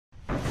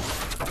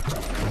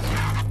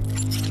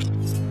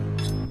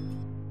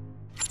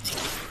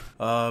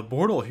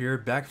Bortle here,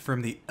 back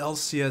from the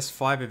LCS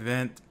 5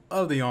 event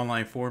of the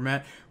online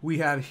format. We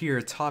have here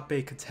a top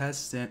 8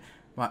 contestant.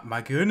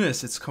 My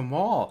goodness, it's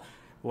Kamal.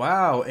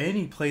 Wow, and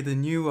he played the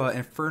new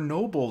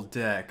Infernoble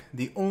deck.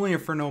 The only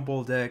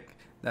Infernoble deck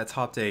that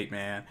topped 8,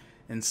 man.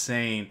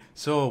 Insane.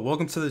 So,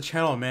 welcome to the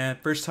channel, man.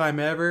 First time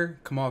ever,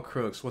 Kamal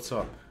Crooks. What's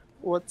up?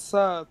 What's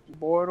up,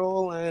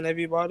 Bortle and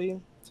everybody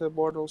to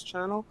Bortle's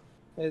channel.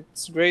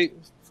 It's great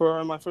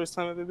for my first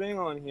time ever being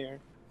on here.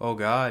 Oh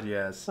god,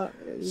 yes.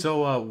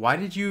 So, why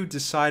did you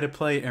decide to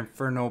play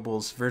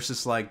Infernobles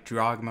versus like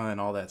Drogma and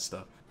all that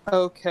stuff?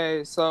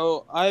 Okay,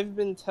 so I've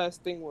been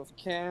testing with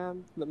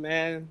Cam, the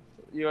man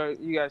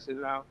you guys should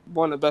know,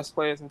 one of the best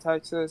players in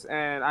Texas,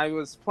 and I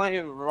was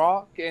playing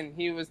Rock, and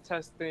he was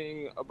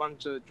testing a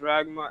bunch of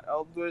Dragma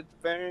Eldritch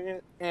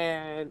variant,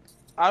 and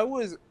I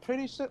was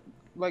pretty sure,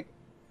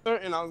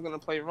 certain I was gonna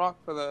play Rock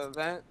for the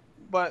event.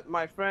 But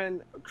my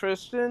friend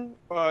Christian,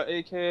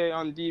 aka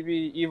on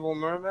DB Evil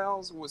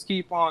Mermails, was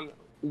keep on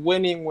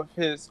winning with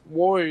his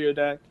warrior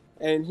deck,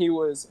 and he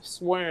was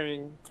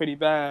swearing pretty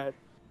bad.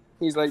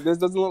 He's like, "This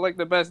doesn't look like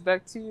the best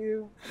deck to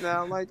you."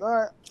 Now I'm like, "All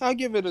right, I'll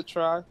give it a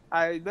try."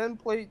 I then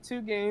played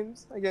 2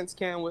 games against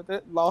Cam with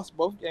it, lost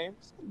both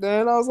games.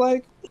 Then I was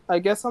like, I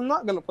guess I'm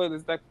not gonna play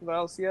this deck for the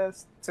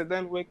LCS. To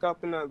then wake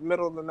up in the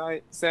middle of the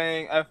night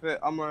saying, "F it,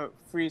 I'm gonna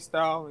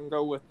freestyle and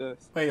go with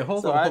this." Wait,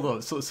 hold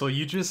on. So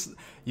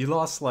you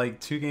lost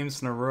like 2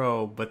 games in a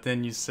row, but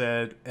then you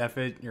said, "F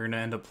it, you're gonna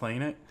end up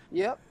playing it."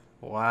 Yep.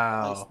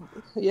 Wow.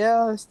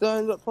 I still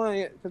ended up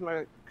playing it because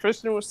my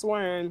Christian was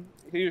swearing.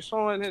 He was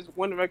showing his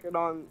win record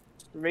on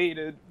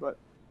rated, but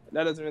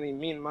that doesn't really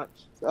mean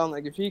much. So I'm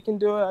like, if he can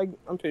do it,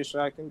 I'm pretty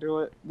sure I can do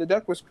it. The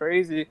deck was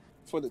crazy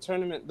for the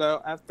tournament,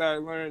 though. After I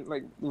learned,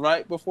 like,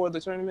 right before the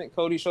tournament,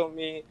 Cody showed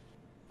me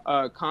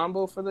a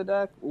combo for the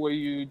deck where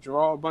you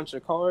draw a bunch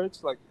of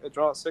cards, like a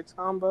draw 6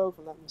 combo, if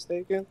I'm not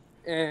mistaken.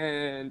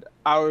 And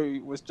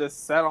I was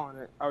just set on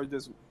it. I was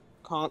just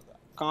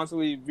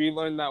constantly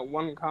relearned that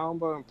one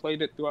combo and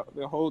played it throughout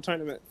the whole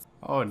tournament.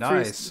 Oh,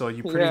 nice. So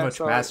you pretty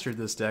much mastered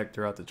this deck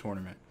throughout the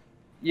tournament.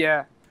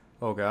 Yeah.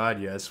 Oh god,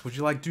 yes. Would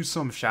you like to do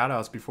some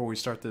shoutouts before we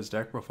start this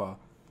deck profile?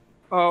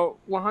 Oh,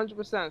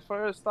 100%.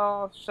 First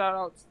off,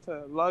 shoutouts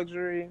to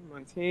Luxury,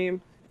 my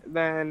team.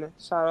 Then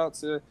shoutouts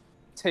to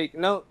Take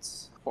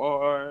Notes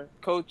for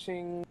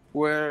coaching,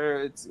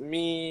 where it's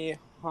me,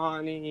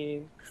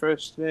 Hani,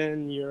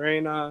 Christian,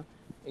 Urena,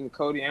 and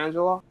Cody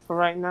Angela for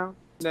right now.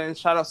 Then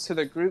shoutouts to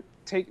the group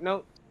Take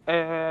Note.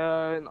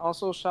 And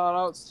also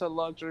shout-outs to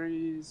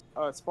Luxury's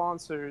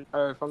sponsors,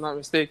 if I'm not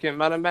mistaken,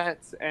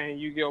 MetaMats and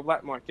Yu-Gi-Oh!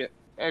 Black Market.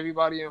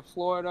 Everybody in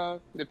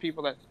Florida, the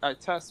people that I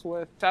test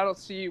with,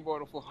 shout-outs to you,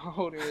 Bortle, for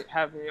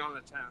having me on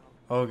the channel.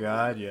 Oh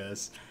God,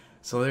 yes.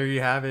 So there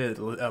you have it,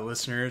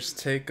 listeners.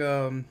 Take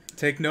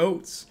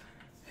notes.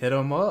 Hit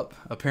them up.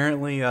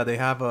 Apparently, they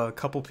have a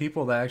couple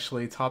people that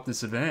actually topped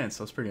this event,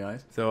 so it's pretty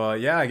nice. So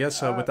yeah, I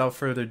guess without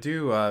further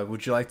ado,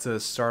 would you like to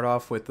start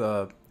off with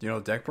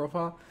deck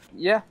profile?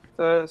 Yeah,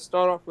 to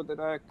start off with the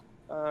deck,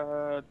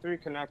 3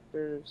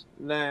 connectors,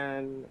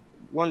 then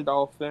 1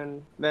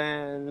 dolphin,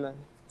 then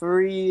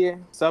 3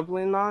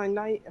 Sublime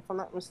Knight, if I'm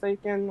not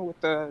mistaken, with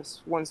the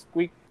 1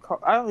 squeak.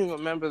 I don't even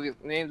remember the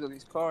names of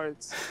these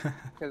cards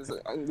because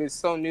it's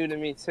so new to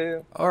me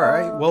too. All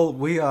right, well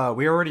we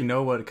already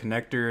know what a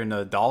connector and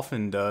a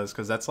dolphin does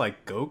because that's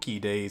like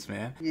Goki days,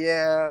 man.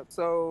 Yeah.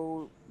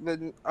 So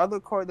the other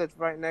card that's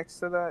right next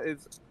to that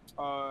is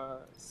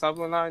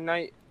Sublime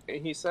Knight,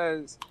 and he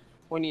says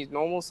when he's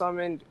normal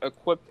summoned,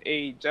 equip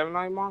a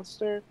Gemini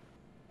monster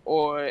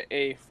or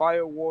a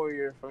Fire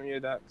Warrior from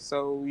your deck.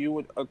 So you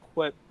would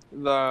equip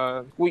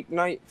the Weak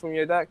Knight from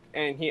your deck,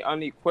 and he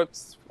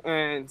unequips,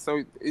 and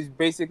so it's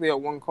basically a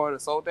 1-card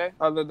Assault Day,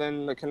 other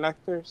than the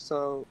connector.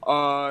 So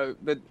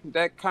the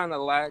deck kind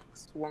of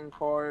lacks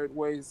 1-card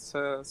ways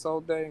to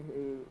Assault Day,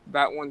 and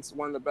that one's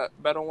one of the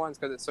better ones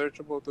because it's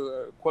searchable through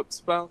the equip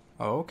spell.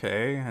 Oh,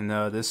 okay, and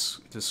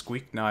this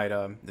Squeak Knight,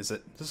 this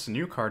is a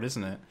new card,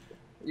 isn't it?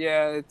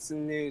 Yeah, it's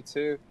new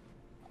too.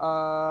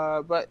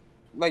 But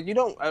like you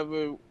don't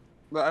ever.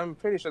 But I'm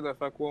pretty sure the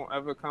effect won't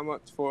ever come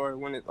up for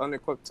when it's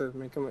unequipped to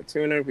make him a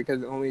tuner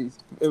because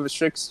it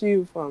restricts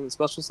you from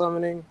special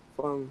summoning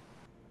from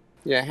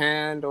your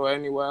hand or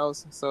anywhere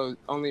else. So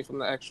only from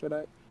the extra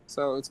deck.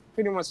 So it's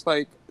pretty much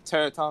like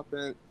Terra Top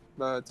and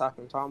the Top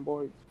and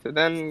Tomboy. To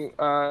then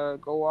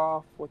go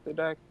off with the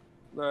deck,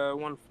 the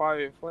 1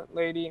 Fire Flint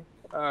Lady,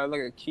 like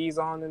a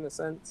Keys-on in a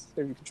sense.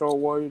 If you control a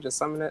warrior, just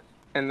summon it.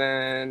 And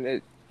then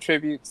it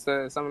tributes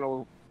to summon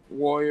a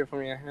warrior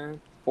from your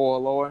hand or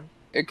lower.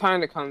 It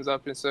kind of comes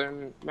up in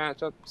certain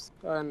matchups,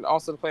 and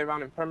also to play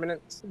around in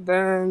permanents.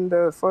 Then,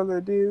 the further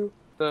ado,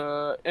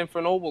 the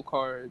Infernoble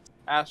cards.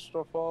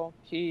 Astrofall,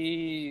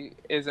 he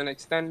is an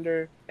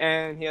extender,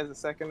 and he has a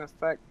second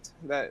effect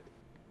that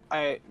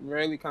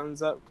rarely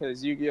comes up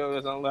because Yu-Gi-Oh!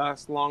 Doesn't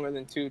last longer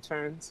than 2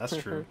 turns. That's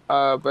true.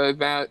 But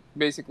that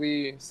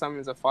basically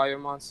summons a fire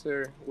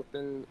monster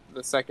within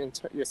the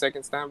your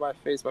second standby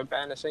phase by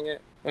banishing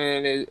it,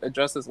 and it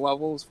addresses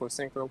levels for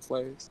synchro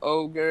plays.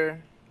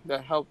 Ogre,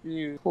 that help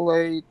you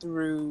play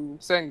through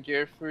send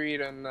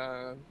Gearfried and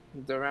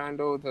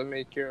Durando to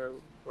make your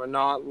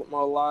Renault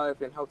more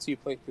alive and helps you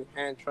play through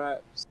hand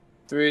traps.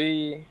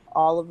 3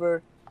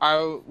 Oliver.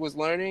 I was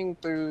learning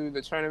through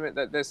the tournament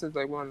that this is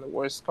like one of the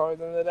worst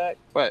cards in the deck,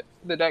 but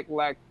the deck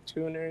lacked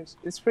tuners.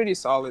 It's pretty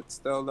solid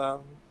still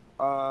though,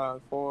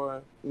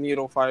 for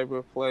needle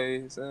fiber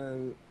plays,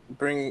 and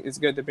it's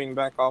good to bring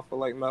back off of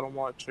like Metal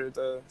Marcher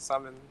to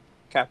summon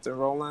Captain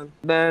Roland.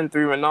 Then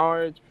 3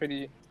 Renards,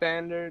 pretty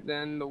standard.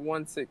 Then the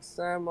 1/6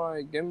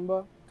 Samurai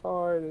Gimba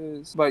card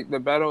is like the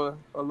better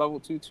level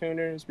 2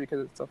 tuners because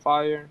it's a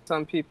fire.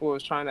 Some people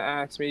was trying to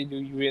ask me, do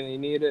you really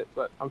need it?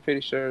 But I'm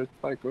pretty sure it's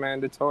like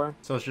mandatory.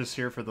 So it's just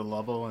here for the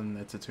level and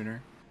it's a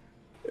tuner?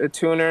 A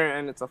tuner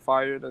and it's a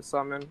fire to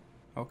summon.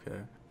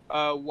 Okay.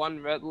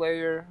 1 red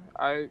layer.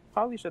 I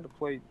probably should have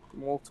played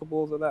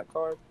multiples of that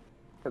card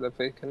because I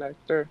played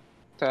Connector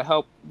to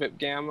help Vip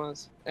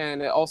Gammas.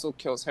 And it also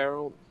kills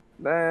Herald.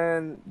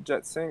 Then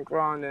Jet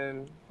Synchron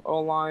and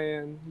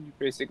O-Lion. You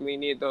basically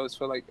need those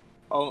for like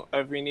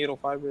every needle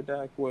fiber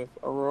deck with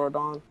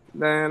Auroradon.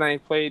 Then I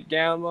played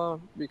Gamma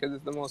because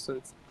it's the most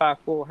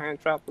impactful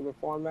hand trap of the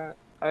format,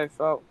 I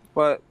felt.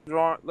 But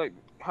like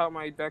how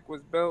my deck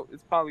was built,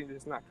 it's probably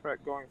just not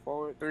correct going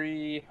forward.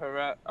 3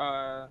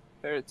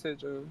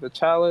 Heritage of the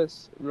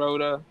Chalice,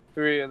 Rhoda.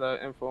 3 of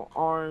the Info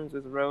Arms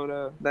is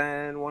Rhoda.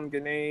 Then 1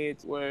 Grenade,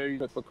 where you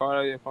put the card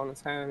out of your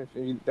opponent's hand. If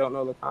you don't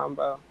know the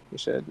combo, you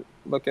should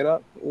look it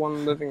up.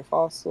 1 Living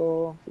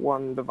Fossil,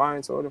 1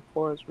 Divine Sword, of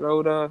course,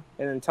 Rhoda,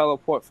 and then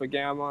Teleport for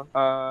Gamma,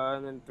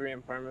 and then 3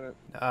 Impermanent.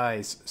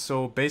 Nice.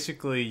 So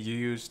basically, you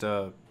used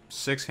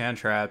 6 hand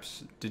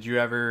traps. Did you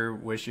ever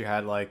wish you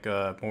had like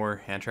more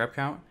hand trap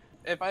count?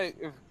 If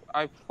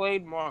I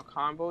played more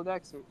combo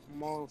decks,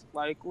 most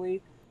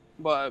likely.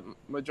 But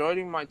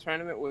majority of my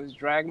tournament was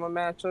Dragma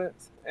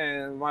matchups,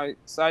 and my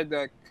side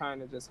deck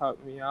kind of just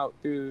helped me out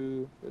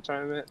through the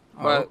tournament.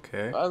 But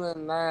okay. Other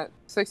than that,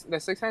 the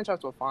 6 hand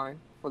traps were fine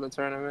for the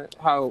tournament.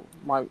 How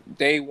my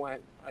day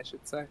went, I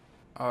should say.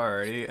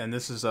 Alrighty, and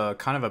this is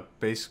kind of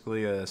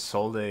basically a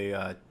Sol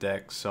Day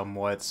deck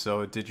somewhat.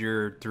 So did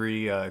your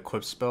 3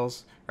 equip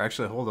spells? Or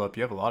actually, hold up,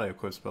 you have a lot of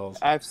equip spells.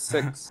 I have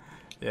 6.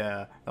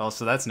 Yeah.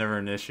 Also, that's never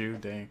an issue.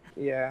 Dang.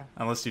 Yeah.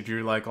 Unless you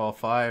drew like all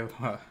 5.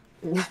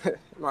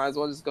 Might as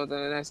well just go to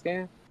the next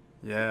game.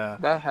 Yeah.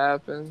 That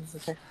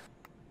happens.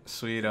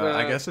 Sweet.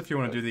 I guess if you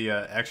want to do the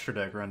extra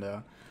deck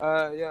rundown.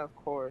 Yeah, of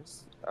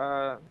course.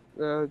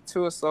 The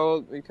 2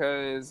 Assault,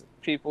 because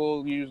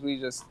people usually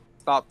just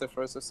stop the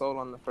first Assault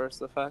on the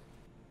first effect.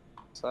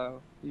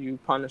 So you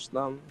punish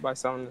them by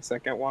summoning the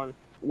second one.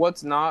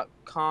 What's not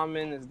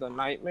common is the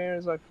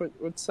Nightmares, I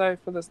would say,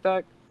 for this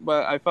deck.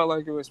 But I felt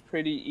like it was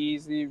pretty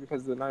easy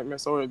because the Nightmare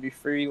Sword would be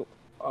free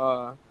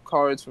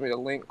cards for me to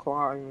link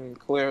climb and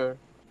clear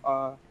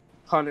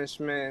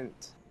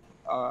Punishment,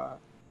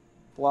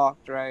 Block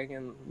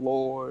Dragon,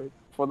 Lord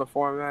for the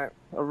format.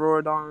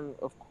 Auroradon,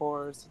 of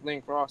course.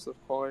 Link Ross, of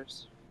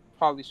course.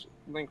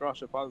 Link Ross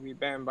should probably be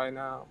banned by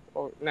now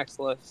or next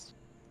list,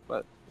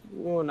 but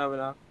we'll never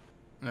know.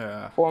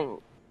 Yeah.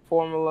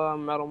 Formula,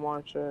 Metal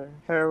Marcher,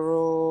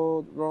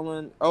 Herald,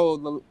 Roland. Oh,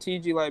 the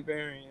TG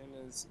Librarian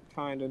is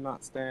kind of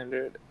not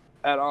standard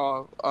at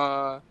all.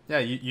 Yeah,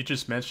 you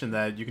just mentioned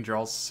that you can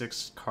draw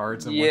 6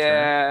 cards in 1 turn.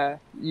 Yeah,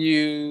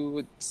 you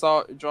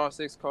would draw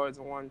 6 cards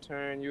in 1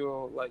 turn.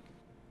 You'll like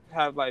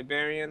have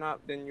Librarian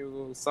up, then you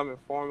will summon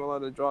Formula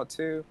to draw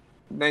 2.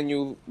 Then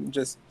you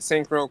just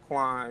Synchro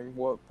Climb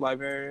with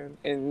Librarian.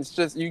 And it's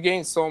just, you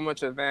gain so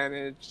much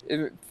advantage.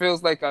 It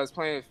feels like I was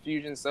playing a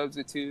Fusion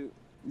Substitute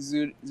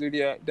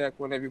Zodiac deck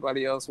when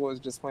everybody else was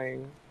just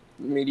playing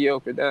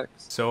mediocre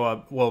decks.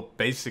 So, well,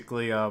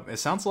 basically, it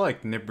sounds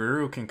like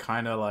Nibiru can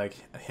kind of like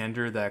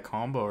hinder that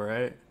combo,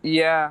 right?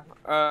 Yeah,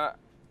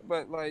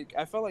 but like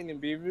I felt like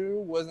Nibiru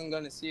wasn't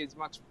gonna see as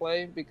much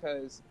play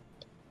because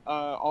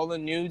all the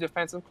new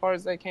defensive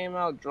cards that came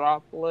out,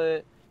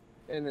 Droplet,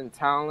 and then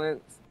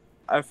Talents,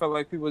 I felt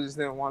like people just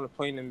didn't want to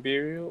play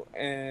Nibiru,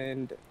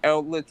 and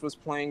Eldritch was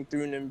playing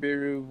through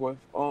Nibiru with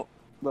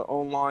the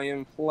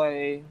O-Lion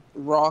play.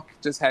 Rock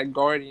just had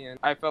Guardian.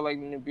 I felt like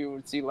Nibiru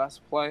would see less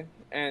play,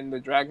 and the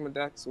Dragma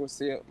decks would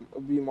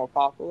be more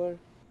popular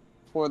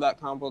for that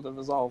combo to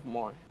resolve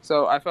more.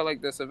 So I felt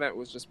like this event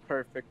was just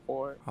perfect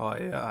for it. Oh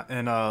yeah,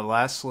 and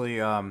lastly,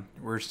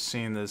 we're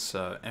seeing this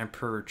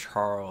Emperor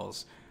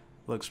Charles.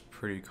 Looks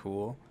pretty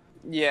cool.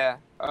 Yeah,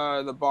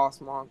 the boss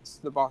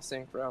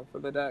synchro for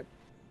the deck.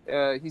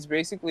 He's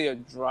basically a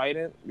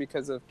Trident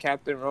because of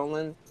Captain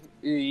Roland.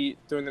 During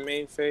the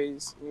main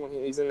phase, when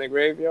he's in the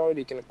graveyard,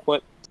 he can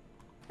equip.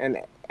 And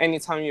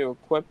anytime you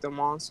equip the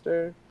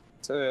monster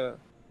to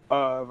if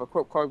a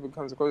equip card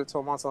becomes equipped to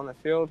a monster on the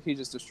field, he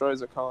just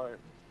destroys a card.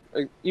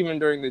 Even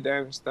during the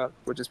damage stuff,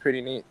 which is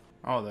pretty neat.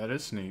 Oh, that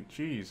is neat.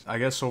 Jeez. I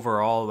guess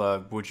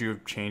overall, would you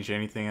have changed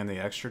anything in the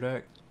extra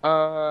deck?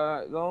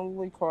 The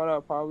only card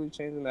I'll probably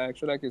change in the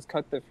extra deck is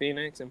Cut the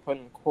Phoenix and put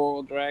in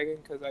Coral Dragon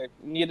because I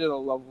needed a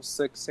level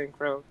 6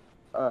 synchro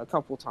a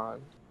couple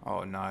times.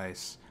 Oh,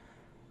 nice.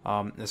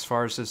 As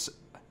far as this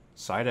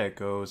side deck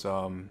goes,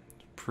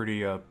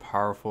 pretty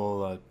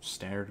powerful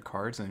standard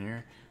cards in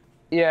here.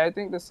 Yeah, I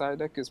think the side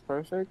deck is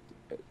perfect.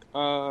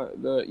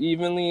 The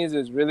Evenlies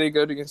is really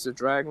good against the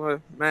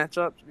Dragma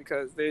matchups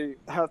because they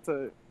have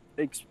to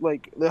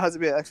there has to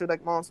be an extra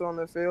deck monster on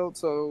the field,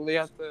 so they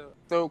have to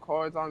throw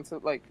cards onto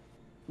like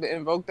the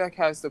Invoke deck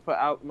has to put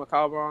out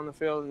Macabre on the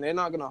field, and they're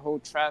not gonna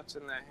hold traps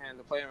in their hand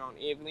to play around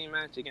Evenly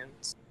match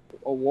against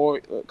a war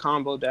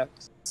combo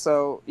decks.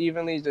 So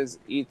Evenly just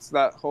eats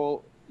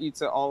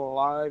it all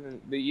alive,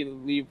 and they either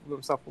leave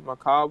themselves with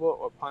Macabre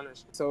or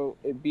punish. So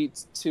it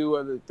beats 2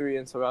 of the 3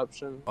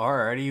 interruptions.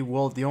 Alrighty,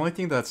 well, the only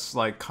thing that's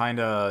like kind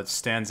of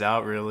stands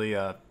out really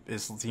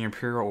is the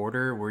Imperial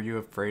Order. Were you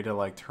afraid to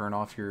like turn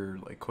off your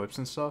like quips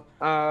and stuff?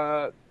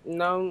 No,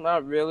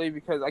 not really,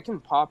 because I can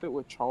pop it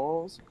with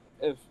Charles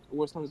if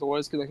worst comes to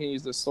worst, because I can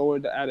use the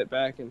sword to add it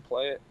back and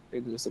play it.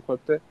 They just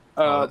equipped it.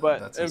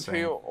 But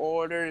Imperial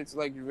Order is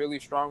like really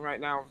strong right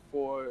now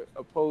for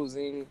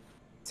opposing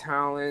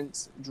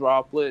talents,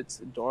 droplets,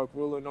 Dark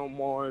Ruler No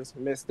Mores,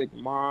 Mystic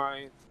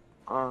Mind,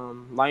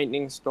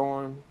 Lightning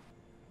Storm.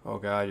 Oh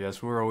god,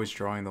 yes, we're always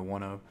drawing the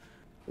 1-0.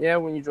 Yeah,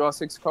 when you draw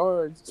 6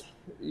 cards,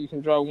 you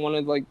can draw one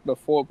of like the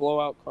 4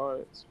 blowout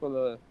cards for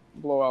the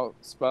blowout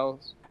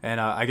spells.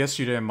 And I guess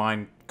you didn't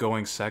mind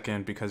going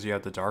second because you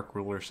have the Dark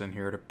Rulers in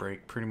here to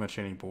break pretty much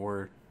any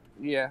board.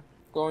 Yeah,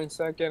 going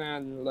second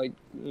and like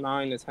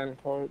 9 to 10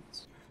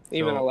 cards,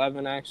 even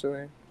 11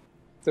 actually,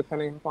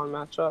 depending upon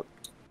matchup.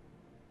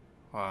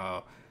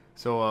 Wow.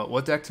 So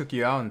what deck took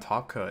you out in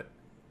Top Cut?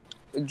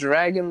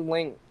 Dragon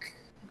Link.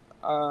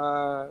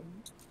 I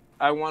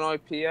won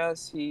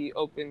OPS. He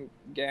opened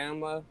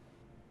Gamma,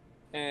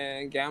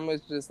 and Gamma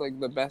is just like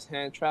the best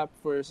hand trap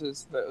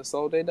versus the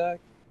Isolde deck.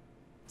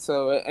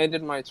 So it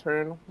ended my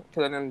turn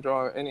because I didn't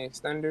draw any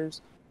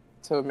extenders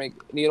to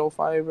make Needle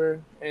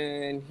Fiber,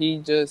 and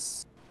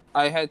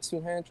I had 2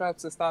 hand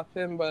traps to stop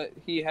him, but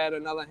he had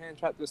another hand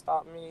trap to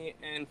stop me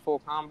and full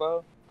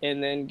combo.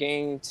 And then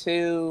game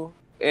 2,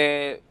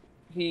 it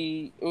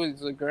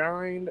was a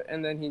grind,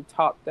 and then he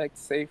top decked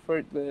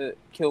Safer to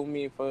kill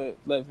me for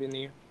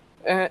Lavinia.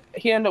 And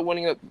he ended up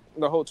winning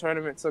the whole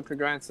tournament, so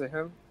congrats to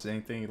him. Is there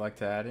anything you'd like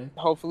to add in?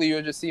 Hopefully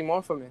you'll just see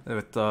more from me.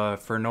 With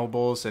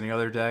Infernobles, any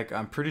other deck,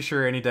 I'm pretty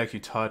sure any deck you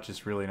touch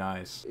is really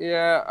nice.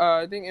 Yeah,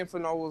 I think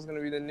Infernobles is going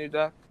to be the new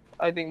deck.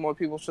 I think more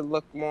people should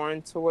look more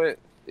into it.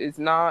 It's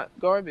not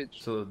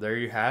garbage. So there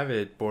you have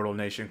it, Bortle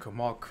Nation.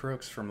 Kamal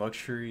Crooks from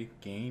Luxury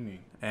Gaming.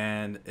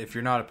 And if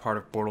you're not a part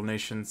of Bortle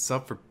Nation,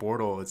 sub for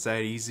Bortle. It's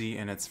that easy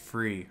and it's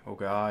free. Oh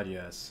god,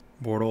 yes.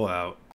 Bortle out.